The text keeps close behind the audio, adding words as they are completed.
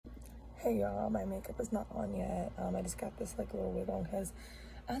Hey y'all, my makeup is not on yet. I just got this like little wig on because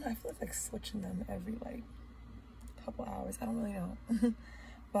I don't know, I feel like switching them every like couple hours. I don't really know.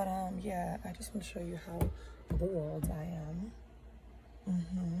 But yeah, I just want to show you how bold I am.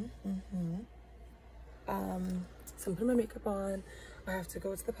 So I'm putting my makeup on. I have to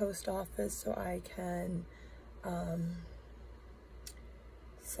go to the post office so I can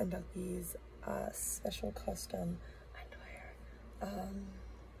send out these special custom underwear.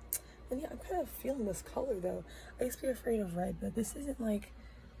 And yeah, I'm kind of feeling this color though. I used to be afraid of red, but this isn't like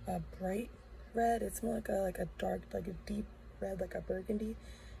a bright red. It's more like a dark, like a deep red, like a burgundy.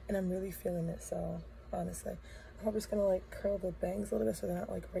 And I'm really feeling it. So honestly, I'm probably just gonna like curl the bangs a little bit so they're not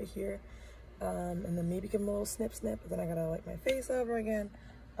like right here. And then maybe give them a little snip, but then I gotta like my face over again.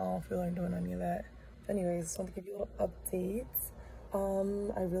 I don't feel like doing any of that. But anyways, just want to give you a little updates.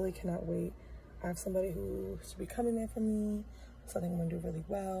 I really cannot wait. I have somebody who should be coming there for me. So I think I'm gonna do really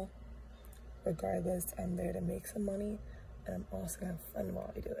well. Regardless, I'm there to make some money, and I'm also gonna have fun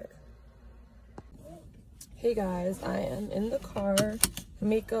while I do it. Hey guys, I am in the car,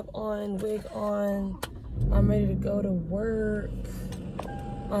 makeup on, wig on. I'm ready to go to work.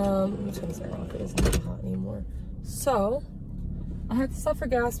 Let me turn this air off, it isn't hot anymore. So, I had to stop for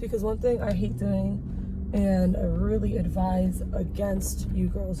gas because one thing I hate doing, and I really advise against you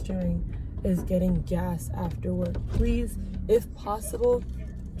girls doing, is getting gas after work. Please, if possible,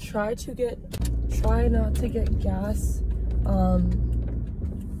 try not to get gas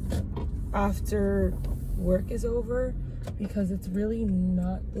after work is over, because it's really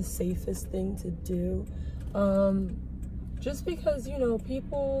not the safest thing to do. Just because, you know,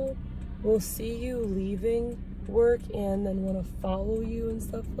 people will see you leaving work and then want to follow you and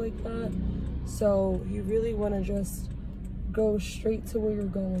stuff like that. So you really want to just go straight to where you're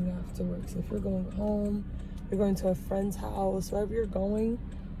going after work. So if you're going home, you're going to a friend's house, wherever you're going,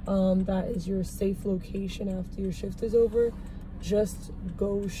 that is your safe location after your shift is over, just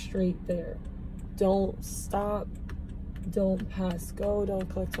go straight there. Don't stop, don't pass go, don't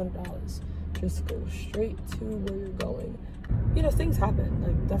collect $20. Just go straight to where you're going. You know, things happen.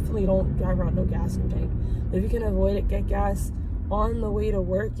 Like, definitely don't drive around no gas in your tank. If you can avoid it, get gas on the way to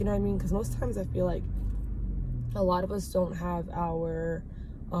work, you know what I mean? Because most times I feel like a lot of us don't have our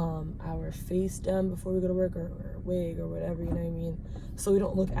face done before we go to work, or wig or whatever, you know what I mean? So we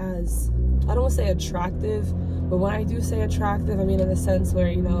don't look as, I don't want to say attractive, but when I do say attractive, I mean in the sense where,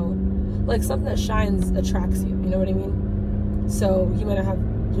 you know, like something that shines attracts you, you know what I mean? So you might not have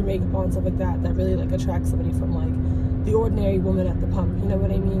your makeup on, stuff like that, that really like attracts somebody from like the ordinary woman at the pump, you know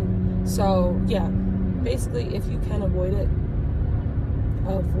what I mean? So yeah, basically if you can avoid it,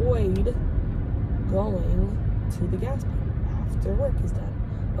 avoid going to the gas pump after work is done.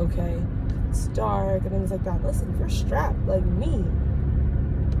 Okay, it's dark and things like that. Listen, if you're strapped like me,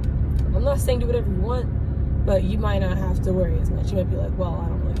 I'm not saying do whatever you want, but you might not have to worry as much. You might be like, well, I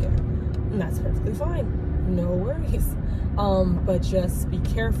don't really care, and that's perfectly fine, no worries. But just be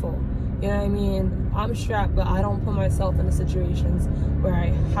careful, you know what I mean? I'm strapped, but I don't put myself into situations where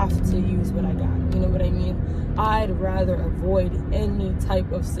I have to use what I got, you know what I mean? I'd rather avoid any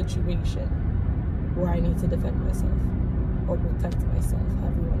type of situation where I need to defend myself or protect myself,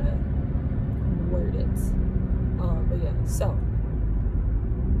 however you want to word it. But yeah, so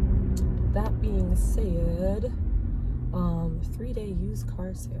that being said, 3-day used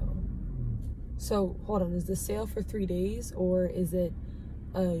car sale. So hold on, is the sale for 3 days, or is it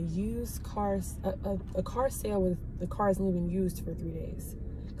a used car, a car sale with the cars only being used for 3 days?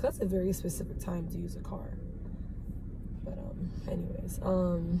 Because that's a very specific time to use a car. But anyways,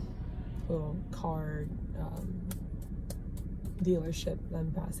 little car dealership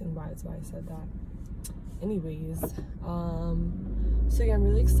I'm passing by, that's why I said that. Anyways, so yeah, I'm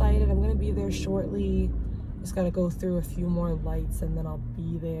really excited. I'm gonna be there shortly. Just gotta go through a few more lights and then I'll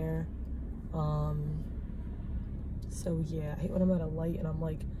be there. So yeah, I hate when I'm at a light and I'm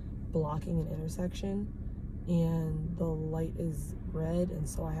like blocking an intersection and the light is red, and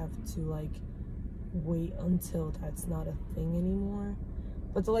so I have to like wait until that's not a thing anymore.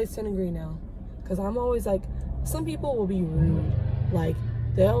 But the light's turning green now, because I'm always like, some people will be rude, like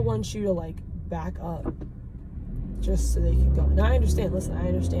they'll want you to like back up just so they can go. Now I understand, listen, I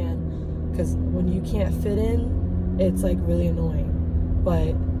understand, because when you can't fit in, it's like really annoying,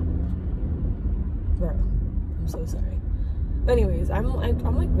 but bro, I'm so sorry. But anyways, I'm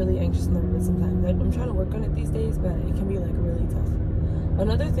like really anxious on the road sometimes. I'm trying to work on it these days, but it can be like really tough.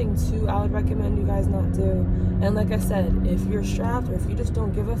 Another thing too, I would recommend you guys not do, and like I said, if you're strapped or if you just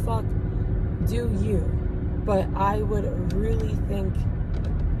don't give a fuck, do you. But I would really think,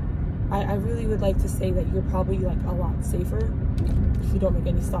 I really would like to say that you're probably like a lot safer if you don't make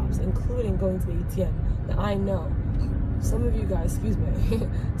any stops, including going to the ATM. Now, I know some of you guys, excuse me,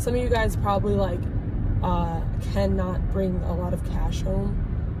 some of you guys probably like cannot bring a lot of cash home,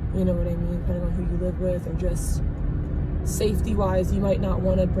 you know what I mean, depending on who you live with, or just safety wise, you might not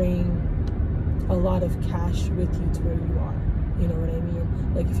want to bring a lot of cash with you to where you are, you know what I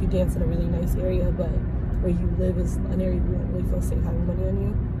mean. Like if you dance in a really nice area, but where you live is an area you don't really feel safe having money on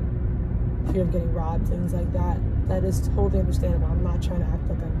you, fear of getting robbed, things like that, that is totally understandable. I'm not trying to act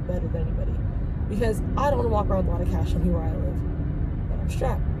like I'm better than anybody, because I don't want to walk around with a lot of cash on me where I live, but I'm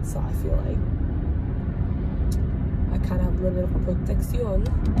strapped, so I feel like I kind of have a little bit of protection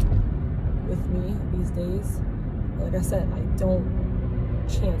with me these days. Like I said, I don't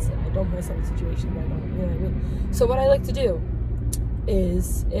chance it. I don't put myself in situations where I don't, you know what I mean? So what I like to do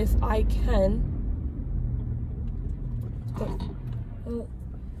is, if I can,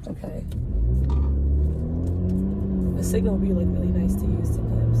 okay, the signal would be like really nice to use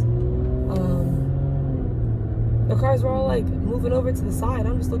sometimes. The cars were all like moving over to the side.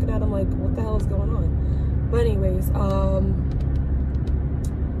 I'm just looking at them like, what the hell is going on? But anyways,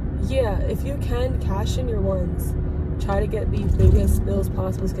 yeah, if you can, cash in your ones. Try to get the biggest bills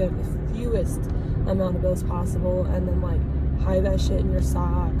possible, to get the fewest amount of bills possible, and then like hide that shit in your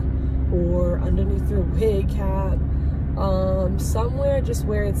sock or underneath your wig cap, somewhere just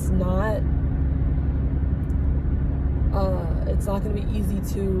where it's not gonna be easy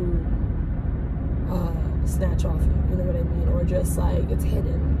to snatch off you know what I mean, or just like it's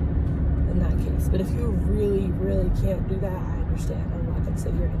hidden in that case. But if you really, really can't do that, I understand. I'm not gonna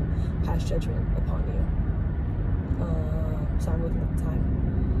sit here and pass judgment upon you. So I'm looking at the time.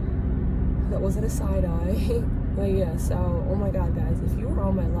 That wasn't a side eye. But yeah, so, oh my god, guys, if you were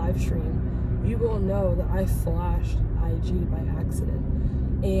on my live stream, you will know that I flashed IG by accident.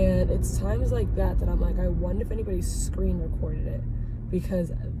 And it's times like that that I'm like, I wonder if anybody screen recorded it,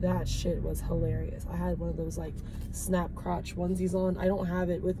 because that shit was hilarious. I had one of those like snap crotch onesies on. I don't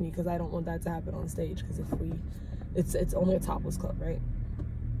have it with me because I don't want that to happen on stage, because if it's only a topless club, right?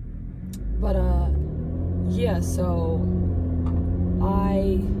 But yeah, so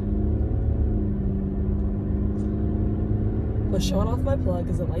I was showing off my plug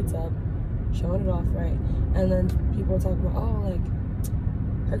because it lights up, showing it off, right? And then people were talking about, oh, like,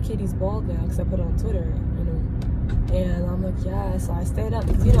 her kitty's bald now, because I put it on Twitter, you know. And I'm like, yeah. So I stand up,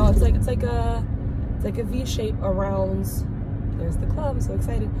 because, you know, it's like a V shape around. There's the club. I'm so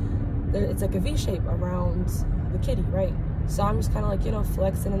excited. It's like a V shape around the kitty, right? So I'm just kind of like, you know,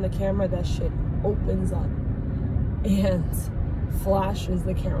 flexing in the camera. That shit opens up and flashes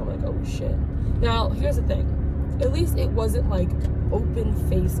the camera. I'm like, oh shit. Now here's the thing. At least it wasn't like open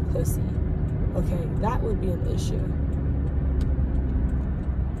face pussy. Okay, that would be an issue.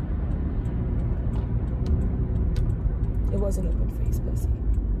 It wasn't open face pussy.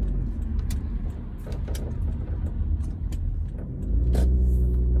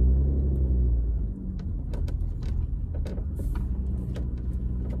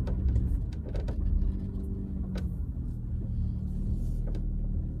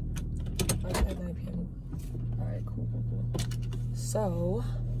 At 9 p.m. Alright, cool. So,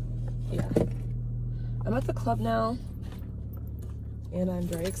 yeah. I'm at the club now, and I'm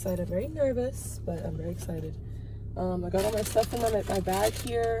very excited, very nervous, but I'm very excited. I got all my stuff in my bag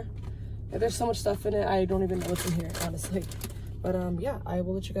here. Yeah, there's so much stuff in it, I don't even know what's in here, honestly. But yeah, I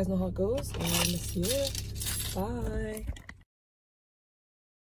will let you guys know how it goes, and see you later. Bye.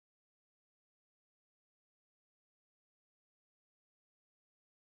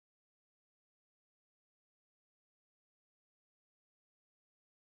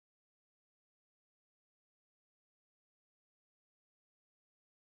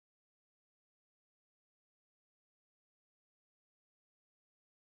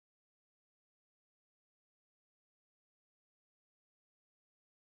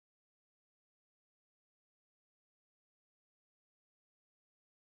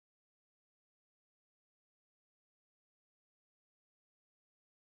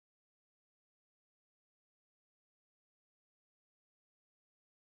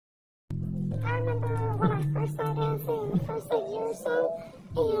 I remember when I first started dancing, the first like year or so,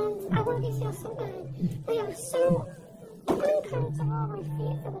 and I wanted to feel so good. But it was so uncomfortable. My feet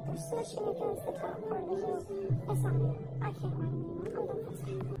feel like they're smushing against the top part of the heel. It's not it. I can't run anymore. I'm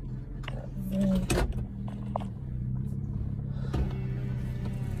done with it.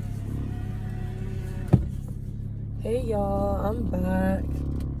 Hey y'all, I'm back.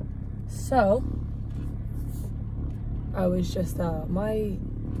 So, I was just,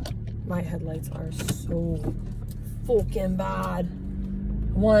 my headlights are so fucking bad.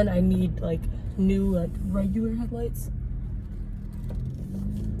 One, I need like new, like regular headlights.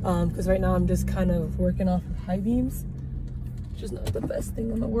 because right now I'm just kind of working off of high beams, which is not the best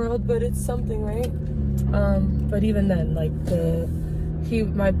thing in the world, but it's something, right? But even then, like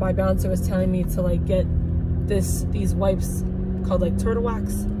my bouncer was telling me to like get these wipes called like turtle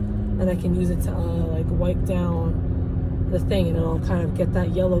wax, and I can use it to like wipe down the thing, and it'll kind of get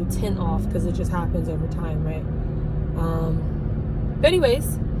that yellow tint off, because it just happens over time, right? But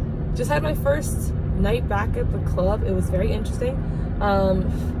anyways, just had my first night back at the club. It was very interesting.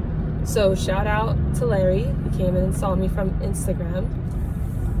 So shout out to Larry. He came in and saw me from Instagram.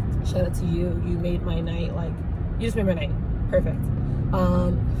 Shout out to you. You made my night. Like, you just made my night. Perfect.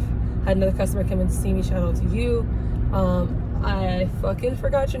 Had another customer come in to see me. Shout out to you. I fucking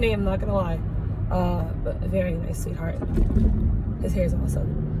forgot your name, I'm not gonna lie. But a very nice sweetheart. His hair's awesome.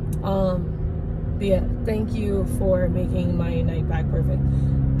 But yeah, thank you for making my night back perfect.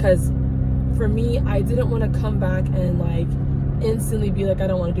 Because for me, I didn't want to come back and like instantly be like, I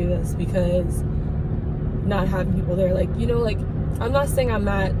don't want to do this, because not having people there, like, you know, like, I'm not saying I'm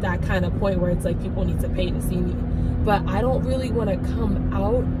at that kind of point where it's like people need to pay to see me, but I don't really want to come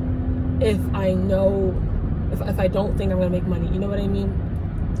out if I know, if I don't think I'm gonna make money, you know what I mean?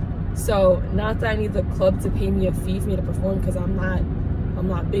 So not that I need the club to pay me a fee for me to perform, because I'm not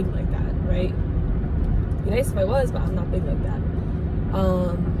big like that, right? It'd be nice if I was, but I'm not big like that.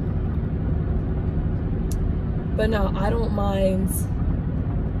 But no, I don't mind,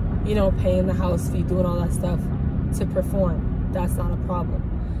 you know, paying the house fee, doing all that stuff to perform. That's not a problem.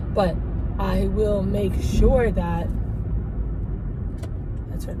 But I will make sure that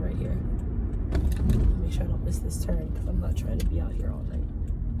I turn right here. Make sure I don't miss this turn, because I'm not trying to be out here all night.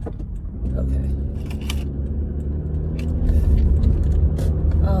 Okay.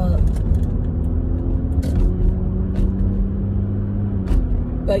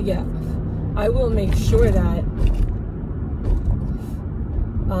 But yeah, I will make sure that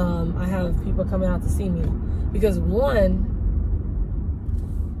I have people coming out to see me, because one,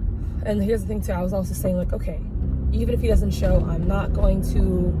 and here's the thing too, I was also saying like, okay, even if he doesn't show, I'm not going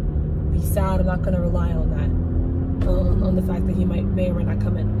to be sad, I'm not going to rely on that, on the fact that he may or may not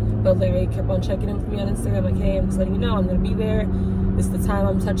come in. But Larry kept on checking in with me on Instagram, like, hey, I'm just letting you know I'm going to be there, this is the time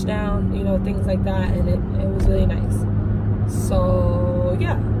I'm touchdown, you know, things like that, and it was really nice. So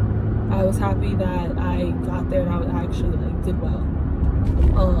yeah, I was happy that I got there and I actually like did well.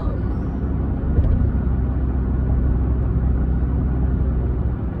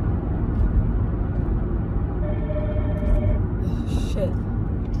 Shit.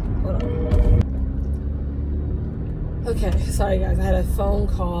 Hold on. Okay, sorry guys, I had a phone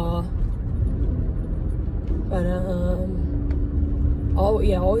call. But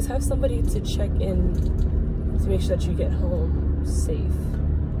always have somebody to check in to make sure that you get home safe.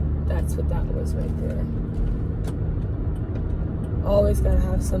 That's what that was right there. Always gotta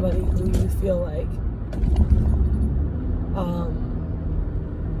have somebody who you feel like,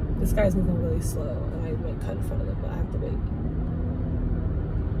 this guy's moving really slow and I might cut in front of him, but I have to wait.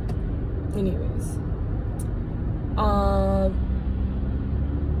 Anyways,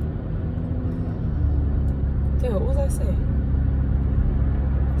 damn, what was I saying?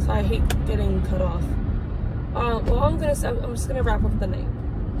 So I hate getting cut off. Well, I'm just gonna wrap up the night.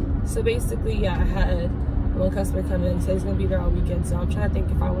 So basically, yeah, I had one customer come in and say he's gonna be there all weekend. So I'm trying to think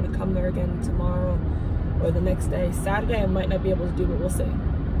if I want to come there again tomorrow or the next day. Saturday I might not be able to do, but we'll see.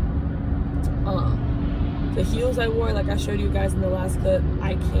 The heels I wore, like I showed you guys in the last clip,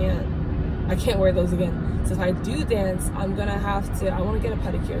 I can't wear those again. So if I do dance, I'm gonna have to. I want to get a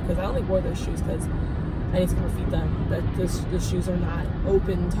pedicure because I only wore those shoes because I need to get my feet done. That the shoes are not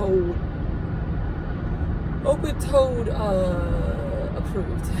open-toed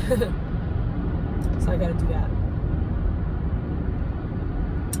approved. So I gotta do that.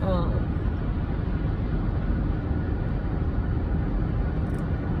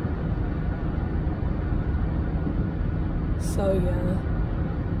 So yeah.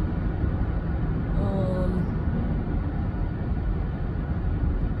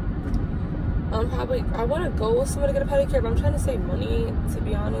 I want to go with someone to get a pedicure, but I'm trying to save money, to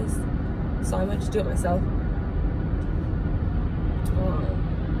be honest. So I might just do it myself.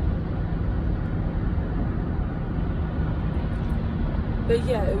 But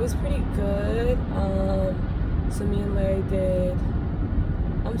yeah, it was pretty good. So me and Larry did.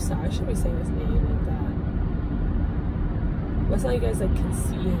 I'm sorry, I shouldn't be saying his name like that. But it's not like you guys like can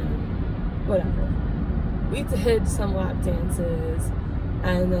see him. Whatever. We did some lap dances,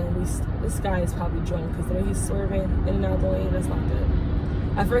 and then this guy is probably drunk because the way he's swerving in and out of the lane is not good.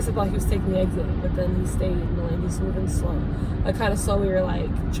 At first I thought he was taking the exit, but then he stayed in the lane. He's moving slow. I kind of saw we were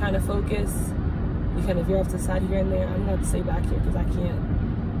like trying to focus. You kind of veer off to the side here and there. I'm gonna have to stay back here because I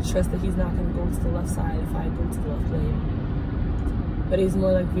can't trust that he's not going to go to the left side if I go to the left lane. But he's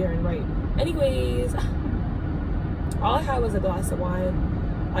more like veering right. Anyways, all I had was a glass of wine.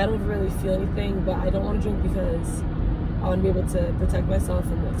 I don't really feel anything, but I don't want to drink because I want to be able to protect myself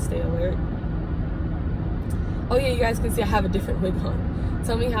and like stay alert. Oh yeah, you guys can see I have a different wig on.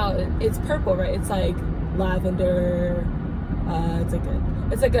 Tell me how it's purple, right? It's like lavender.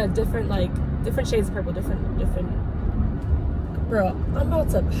 It's like a different shades of purple, different. Bro, I'm about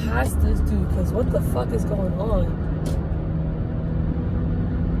to pass this dude because what the fuck is going on?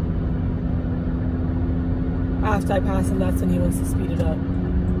 After I pass him, that's when he wants to speed it up.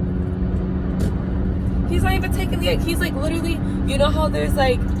 He's not even taking the exit. He's like literally, you know how there's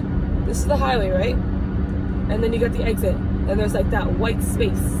like, this is the highway, right? And then you got the exit, and there's like that white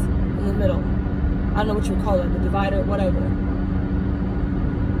space in the middle. I don't know what you would call it, the divider, whatever.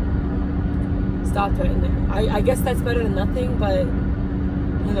 Stopped right in there. I guess that's better than nothing, but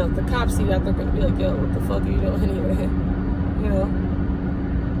you know, the cops see that, they're gonna be like, yo, what the fuck are you doing anyway? You know?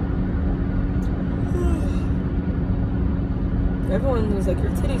 Everyone was like,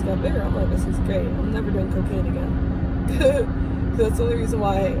 your titties got bigger. I'm like, this is great. I'm never doing cocaine again. Because that's the only reason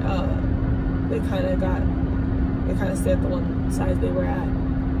why they kind of stayed at the one size they were at.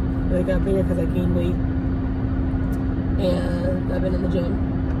 They got bigger because I gained weight. And I've been in the gym.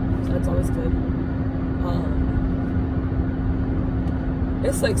 So that's always good.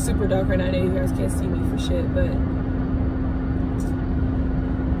 It's like super dark right now. I know you guys can't see me for shit, but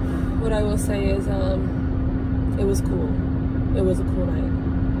what I will say is it was cool. It was a cool night.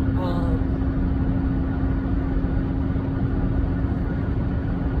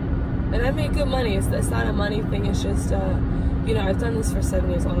 And I made good money. It's not a money thing. It's just, you know, I've done this for 7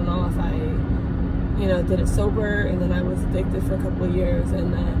 years on and off. I, you know, did it sober, and then I was addicted for a couple of years,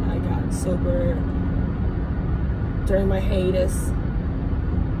 and then I got sober during my hiatus,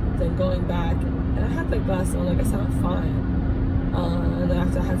 then going back, and I had like glasses on, like I sound fine. And then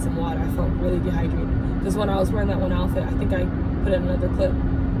after I had some water, I felt really dehydrated. Because when I was wearing that one outfit, I think I put in another clip.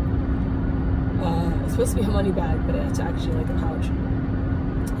 It's supposed to be a money bag, but it's actually like a pouch.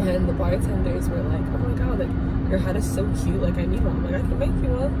 And the bartenders were like, oh my god, like, your hat is so cute, like, I need one. I'm like, I can make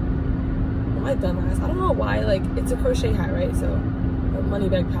you one. My dumbass. I don't know why, like, it's a crochet hat, right? So, a money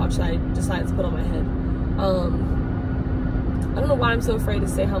bag pouch that I decided to put on my head. I don't know why I'm so afraid to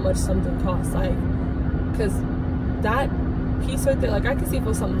say how much something costs, like, because that piece right there, like, I could see if it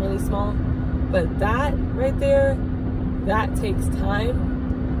was something really small, but that right there, that takes time,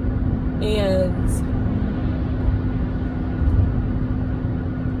 and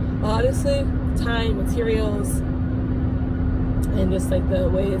honestly, time, materials, and just like the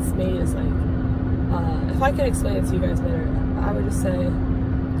way it's made is like, if I can explain it to you guys better, I would just say,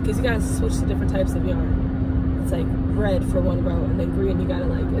 because you gotta switch to different types of yarn. It's like red for one row, and then green, you gotta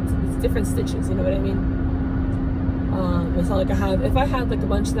like, it's different stitches, you know what I mean? It's not like if I had like a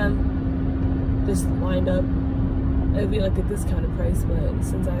bunch of them just lined up, it would be like a discounted price, but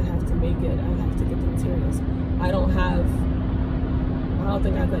since I have to make it, I would have to get the materials. I don't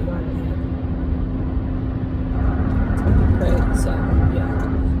think I have that yarn in hand. Right, so yeah.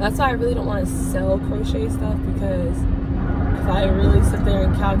 That's why I really don't want to sell crochet stuff, because if I really sit there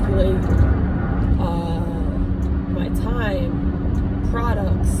and calculate my time,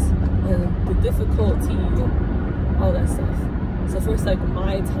 products, and the difficulty, and all that stuff. So first, like,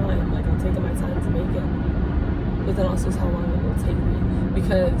 my time, like, I'm taking my time to make it, but then also how long it will take me,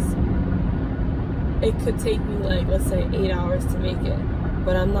 because it could take me, like, let's say 8 hours to make it,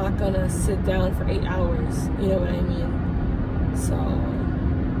 but I'm not gonna sit down for 8 hours, you know what I mean? So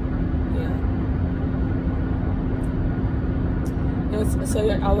yeah. So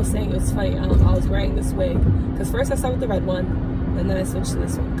I was saying, it was funny, I was wearing this wig, because first I started with the red one, and then I switched to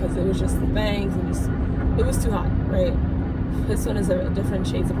this one, because it was just the bangs, and just, it was too hot, right? This one is a different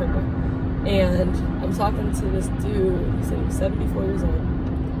shades of purple. And I'm talking to this dude, he said he was 74 years old,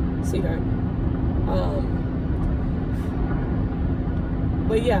 sweetheart.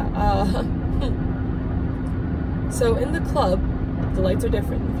 But yeah, so in the club, the lights are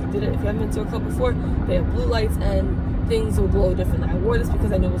different. If you haven't been to a club before, they have blue lights and things will glow differently. I wore this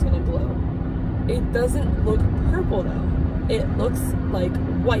because I knew it was gonna glow. It doesn't look purple though. It looks like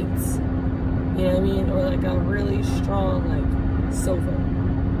white. You know what I mean? Or like a really strong, like, silver.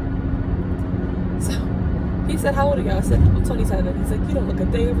 So, he said, how old are you? I said, I'm 27. He's like, you don't look a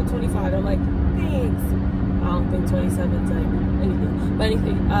day over 25. And I'm like, thanks. I don't think 27 is like anything. But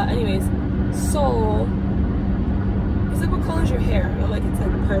anyways, so, he's like, what color is your hair? And I'm like, it's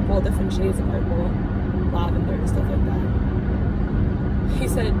like purple, different shades of purple, lavender, and stuff like that. He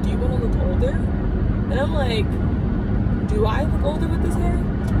said, do you want to look older? And I'm like, do I look older with this hair?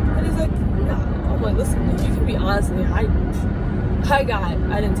 And he's like, no. I'm like, listen, you can be honest with me. I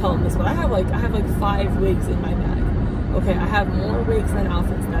didn't tell him this, but I have like 5 wigs in my bag. Okay, I have more wigs than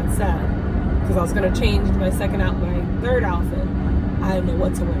outfits. That's sad, because I was gonna change my third outfit. I didn't know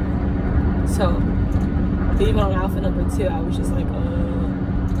what to wear. So even on outfit number 2, I was just like,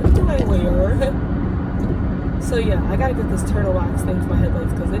 what do I wear? So yeah, I gotta get this turtle wax thing for my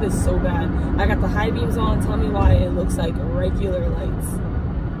headlights because it is so bad. I got the high beams on. Tell me why it looks like regular lights,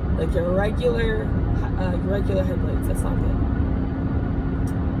 like your regular headlights. That's not good.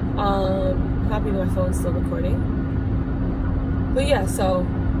 I'm happy that my phone's still recording. But yeah, so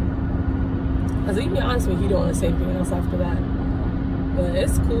as you can be honest with me, you don't want to say anything else after that. But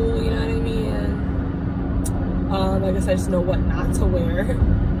it's cool, you know what I mean? I guess I just know what not to wear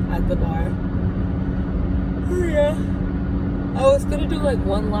at the bar. Yeah. I was gonna do like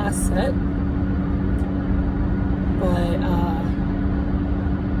one last set, but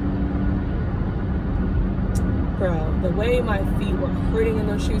bro, the way my feet were hurting in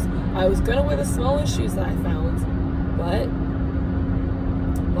those shoes, I was gonna wear the smallest shoes that I found, but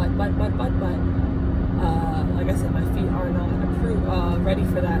like I said, my feet are not ready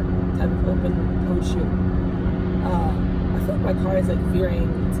for that type of open toed shoe. I feel like my car is like veering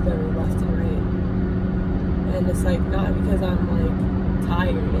to the left and right. And it's like not because I'm like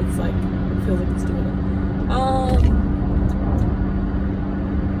tired, it's like it feels like it's doing it.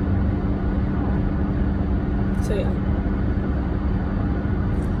 So yeah.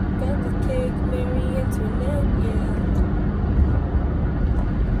 Got the cake, Mary Antoinette, yeah.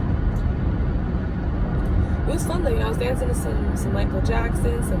 It was fun though, you know, I was dancing to some Michael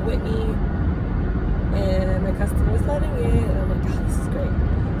Jackson, some Whitney, and my customer was loving it, and I'm like, God, this is great.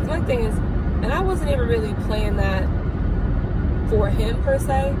 Because my thing is, and I wasn't even really playing that for him per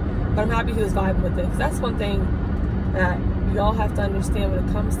se, but I'm happy he was vibing with it. Because that's one thing that we all have to understand when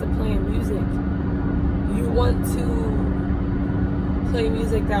it comes to playing music. You want to play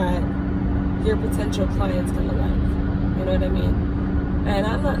music that your potential client's gonna like. You know what I mean? And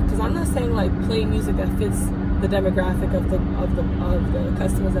I'm not saying like play music that fits the demographic of the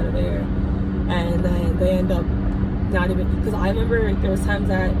customers that are there, and then they end up not even, because I remember there was times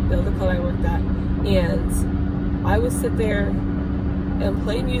at the other club I worked at, and I would sit there and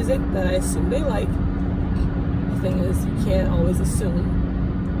play music that I assume they like. The thing is, you can't always assume.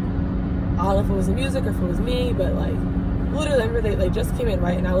 I don't know if it was the music or if it was me, but like literally, I remember they just came in,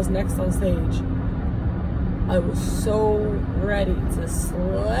 right, and I was next on stage. I was so ready to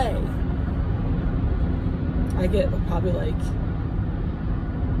slay. I get probably like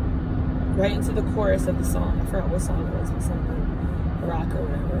right into the chorus of the song. I forgot what song it was, but something rock or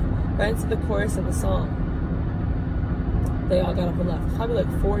whatever. Right into the chorus of the song, they all got up and left. Probably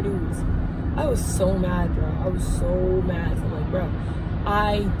like 4 dudes. I was so mad, bro. I was so mad. I'm like, bro,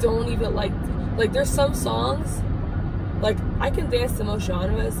 I don't even like there's some songs, like I can dance to most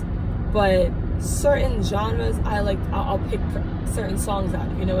genres, but certain genres I'll pick certain songs out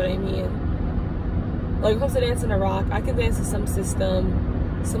of, you know what I mean? Like when it comes to dancing to rock, I can dance to some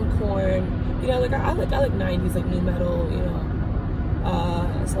System, some Korn, you know, like I like 90s, like new metal, you know,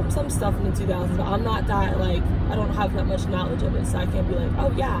 some stuff in the 2000s, but I'm not that, like, I don't have that much knowledge of it, so I can't be like,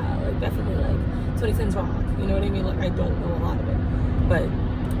 oh yeah, like definitely like 2010s rock, you know what I mean? Like I don't know a lot of it, but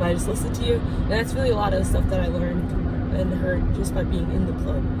I just listen to you, and that's really a lot of the stuff that I learned and heard just by being in the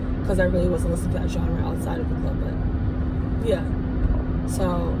club, because I really wasn't listening to that genre outside of the club. But yeah,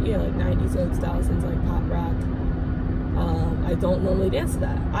 so yeah, like 90s, early 2000s, like pop rock. I don't normally dance to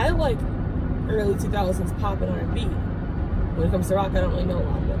that. I like early 2000s pop and R&B. When it comes to rock, I don't really know a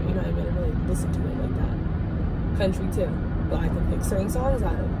lot of it. You know, I didn't really listen to it like that. Country too, but I can pick certain songs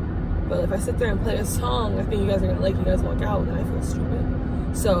out of it. But if I sit there and play a song I think you guys are gonna like, you guys walk out, then I feel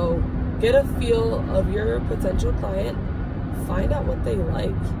stupid. So get a feel of your potential client, find out what they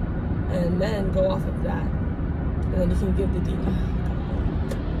like, and then go off of that, and then you can give the detail.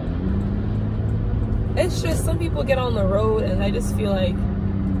 It's just some people get on the road and I just feel like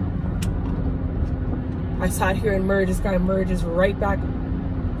I sat here and merged. This guy merges right back.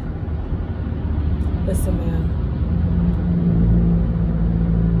 Listen, man.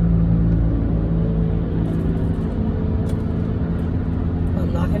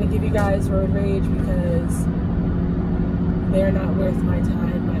 I'm not gonna give you guys road rage because they're not worth my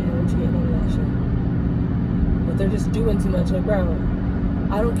time, my energy, and all that shit. But they're just doing too much. Like, bro,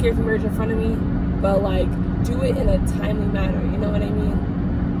 I don't care if you merge in front of me, but like, do it in a timely manner. You know what I mean?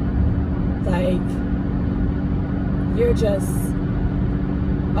 Like, you're just,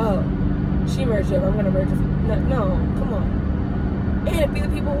 oh, she merged over, I'm gonna merge it. No, come on. And be the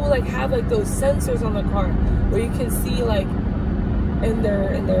people who like have like those sensors on the car. where you can see like in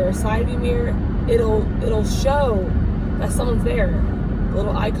their side view mirror, it'll show that someone's there. The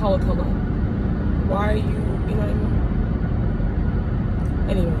little icon will come up. Why are you know what I mean?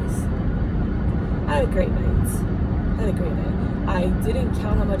 Anyways, I had a great night. I didn't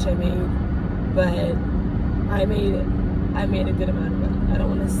count how much I made, but I made a good amount of money. I don't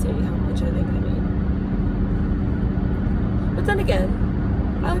want to say how much I think I made. But then again,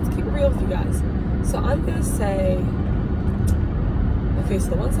 I like to keep it real with you guys. So I'm gonna say, okay, so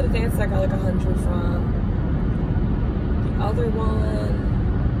the one set of dances I got like 100 from. The other one,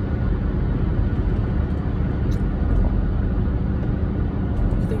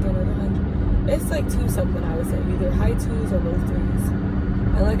 I think another 100. It's like 2 something, I would say, either high 2s or low 3s.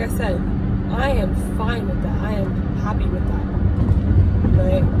 And like I said, I am fine with that. I am happy with that,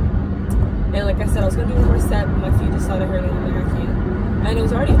 right? And like I said, I was gonna do one more set, but my feet just started hurting. I'm like, I can't. And it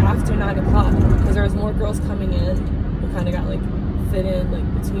was already after 9 o'clock because there was more girls coming in. We kind of got like fit in like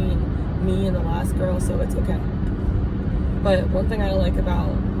between me and the last girl, so it's okay. But one thing I like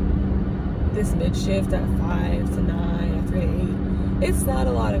about this mid shift at 5 to 9, at 3 to 8, it's not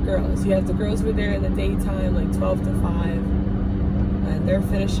a lot of girls. You have the girls who are there in the daytime, like 12 to 5, and they're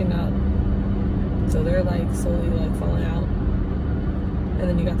finishing up. So they're like slowly like falling out. And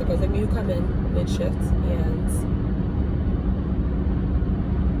then you got the girls like me who come in mid shift and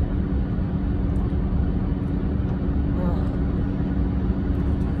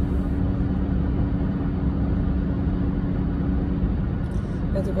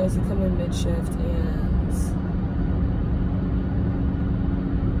got the girls who come in mid shift and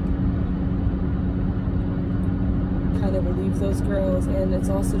kind of relieve those girls, and it's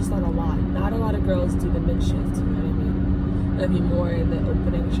also just not a lot. Not a lot of girls do the mid shift, you know what I mean? It'd be more in the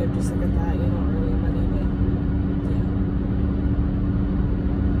opening shift, just like at that, you know, early Monday, but yeah.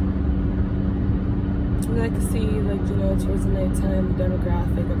 And I can see, like, you know, towards the nighttime, the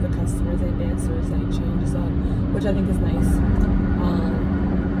demographic of the customers and dancers, like, changes up, which I think is nice.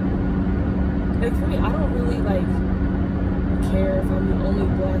 Like, for me, I don't really, like, care if I'm the only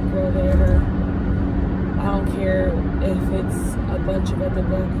black girl there. I don't care if it's a bunch of other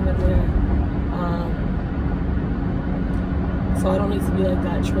black women there. So I don't need to be like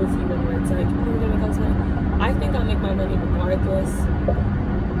that trophy winner where it's like, oh, we're gonna make all this money. I think I'll make my money regardless.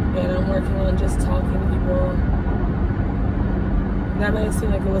 And I'm working on just talking to people. That might seem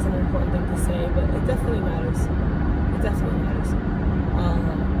like it wasn't an important thing to say, but it definitely matters. It definitely matters.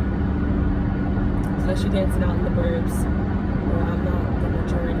 Especially dancing out in the burbs where I'm not the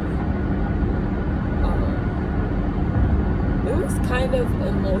majority. It was kind of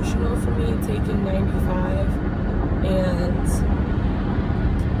emotional for me taking 95, and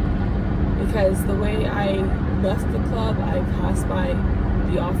because the way I left the club, I passed by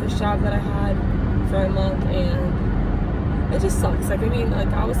the office job that I had for a month, and it just sucks. Like, I mean,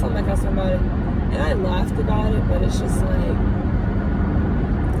 like, I was telling my customer about it, and I laughed about it, but it's just like,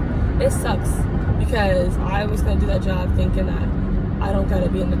 it sucks, because I was gonna do that job thinking that I don't gotta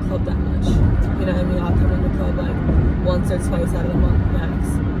be in the club that much. You know what I mean? I'll come in the club like once or twice out of the month max.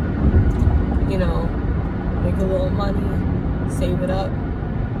 You know, make a little money, save it up,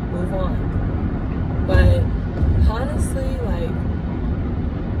 move on. But honestly, like,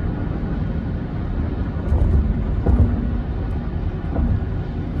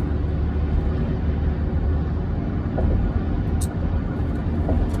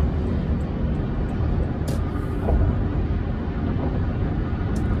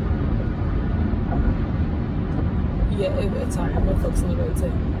 it's hard. I'm gonna focus on the road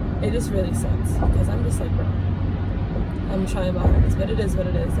too. It just really sucks because I'm just like, bro, I'm trying my hardest, but it is what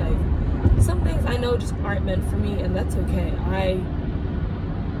it is. Like, some things I know just aren't meant for me, and that's okay.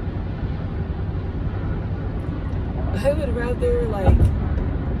 I would rather like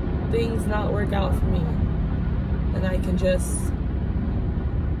things not work out for me, and I can just.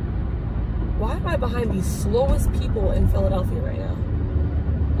 Why am I behind the slowest people in Philadelphia right now?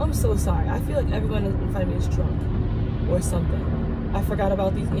 I'm so sorry. I feel like everyone in front of me is drunk or something. I forgot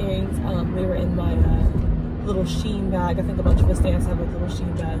about these earrings. They were in my little Shein bag. I think a bunch of us dance have like little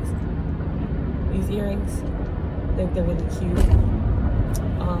Shein bags. These earrings, I think they're really cute.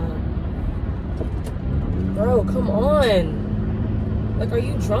 Bro, come on. Like, are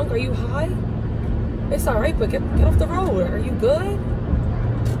you drunk? Are you high? It's alright, but get off the road. Are you good?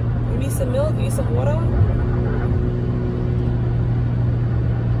 You need some milk? You need some water?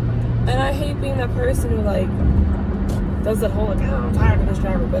 And I hate being that person who, like, does that whole, like, oh, I'm tired of this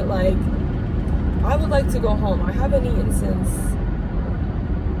driver. But, like, I would like to go home. I haven't eaten since,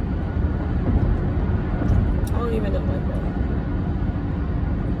 I don't even know when, bro.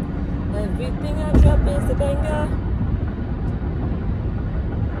 Everything I drop is a banger.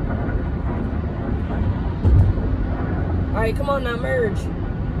 Alright, come on now, merge.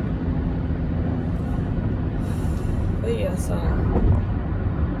 But yeah, so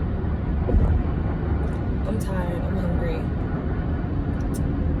I'm tired, I'm hungry.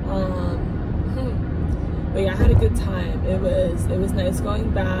 But yeah, I had a good time. It was nice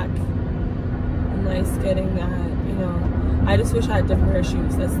going back. Nice getting that, you know. I just wish I had different pair of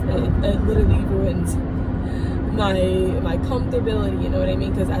shoes. It literally ruins my comfortability, you know what I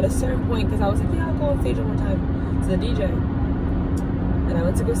mean? Because at a certain point, because I was like, yeah, I'll go on stage one more time to the DJ. And I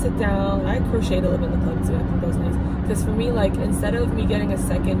went to go sit down. I crocheted a little bit in the club too. I think that was nice. Because for me, like, instead of me getting a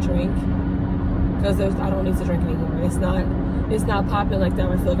second drink, because I don't need to drink anymore. It's not popping like that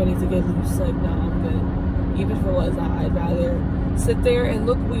where I feel like I need to get loose. Like, no, I'm good. Even if it was, I'd rather sit there and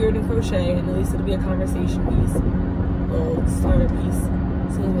look weird and crochet, and at least it'll be a conversation piece, a little starter piece.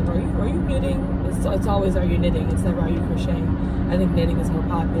 So like, are you knitting? It's always, are you knitting? It's never, are you crocheting? I think knitting is more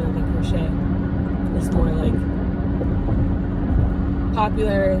popular than crochet. It's more like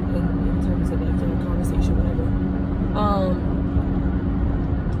popular in terms of like, you know, conversation, whatever.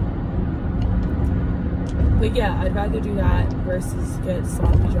 But yeah, I'd rather do that versus get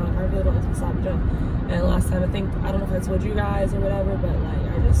sloppy drunk. I really don't like to be sloppy drunk. And last time, I don't know if I told you guys or whatever, but like,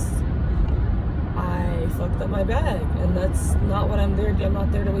 I fucked up my bag, and that's not what I'm there to do. I'm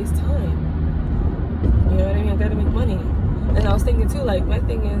not there to waste time. You know what I mean? I'm there to make money. And I was thinking too, like, my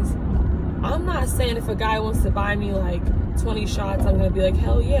thing is, I'm not saying if a guy wants to buy me like 20 shots, I'm gonna be like,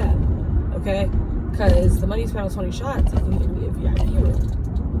 hell yeah, okay? Because the money spent on 20 shots, I can get me a VIP room.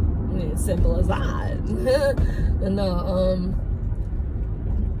 And it's simple as that. And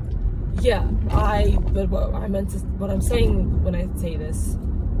yeah, but what I'm saying when I say this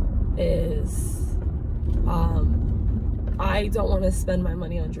is, I don't want to spend my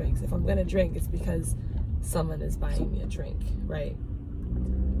money on drinks. If I'm gonna drink, it's because someone is buying me a drink, right?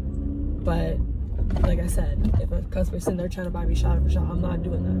 But like I said, if a customer's sitting there trying to buy me shot after shot, I'm not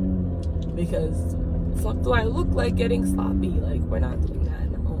doing that, because fuck do I look like getting sloppy? Like, we're not doing that.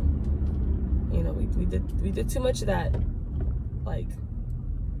 No. You know, we did too much of that, like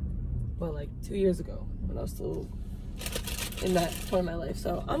 2 years ago when I was still in that point of my life.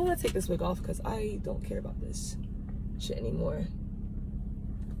 So I'm gonna take this wig off because I don't care about this shit anymore,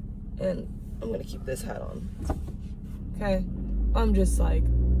 and I'm gonna keep this hat on. Okay, I'm just like,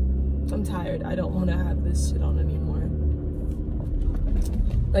 I'm tired. I don't want to have this shit on anymore.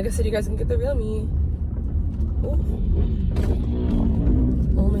 Like I said, you guys can get the real me. Ooh.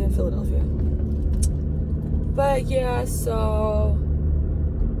 Only in Philadelphia. But yeah, so,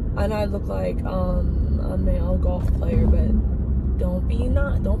 and I look like a male golf player, but don't be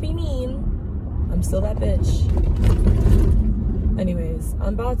mean. I'm still that bitch. Anyways,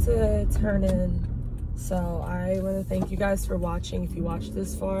 I'm about to turn in, so I want to thank you guys for watching. If you watched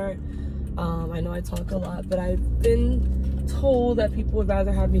this far, I know I talk a lot, but I've been told that people would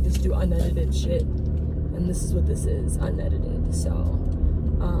rather have me just do unedited shit, and this is what this is, unedited. So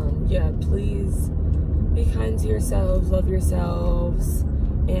yeah, please be kind to yourselves, love yourselves,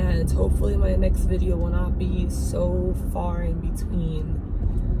 and hopefully my next video will not be so far in between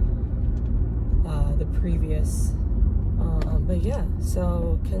the previous. But yeah,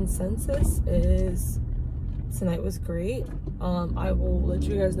 so consensus is tonight was great. I will let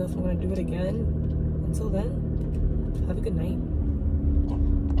you guys know if I'm gonna do it again. Until then, have a good night.